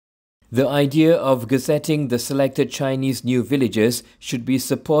The idea of gazetting the selected Chinese new villages should be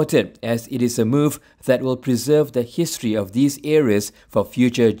supported, as it is a move that will preserve the history of these areas for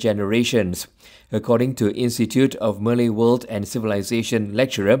future generations. According to Institute of Malay World and Civilisation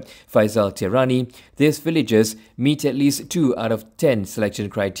lecturer Faisal Tehrani, these villages meet at least 2 out of 10 selection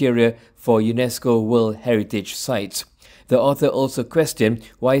criteria for UNESCO World Heritage Sites. The author also questioned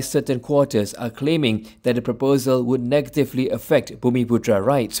why certain quarters are claiming that the proposal would negatively affect Bumiputra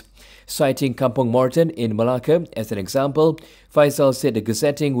rights. Citing Kampung Morton in Malacca as an example, Faisal said the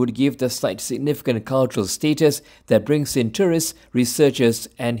gazetting would give the site significant cultural status that brings in tourists, researchers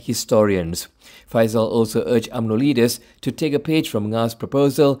and historians. Faisal also urged Umno leaders to take a page from Ngah's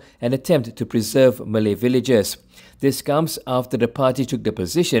proposal and attempt to preserve Malay villages. This comes after the party took the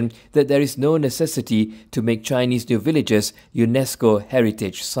position that there is no necessity to make Chinese new villages UNESCO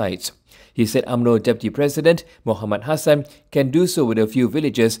heritage sites. He said Umno Deputy President Muhammad Hassan can do so with a few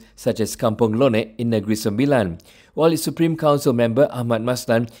villages such as Kampung Lone in Negeri Sembilan, while its Supreme Council member Ahmad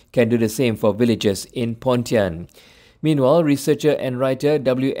Maslan can do the same for villages in Pontian. Meanwhile, researcher and writer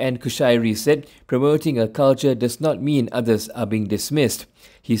W.N. Kushairi said promoting a culture does not mean others are being dismissed.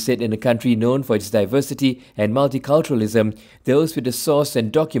 He said in a country known for its diversity and multiculturalism, those with the source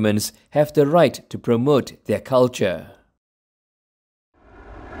and documents have the right to promote their culture.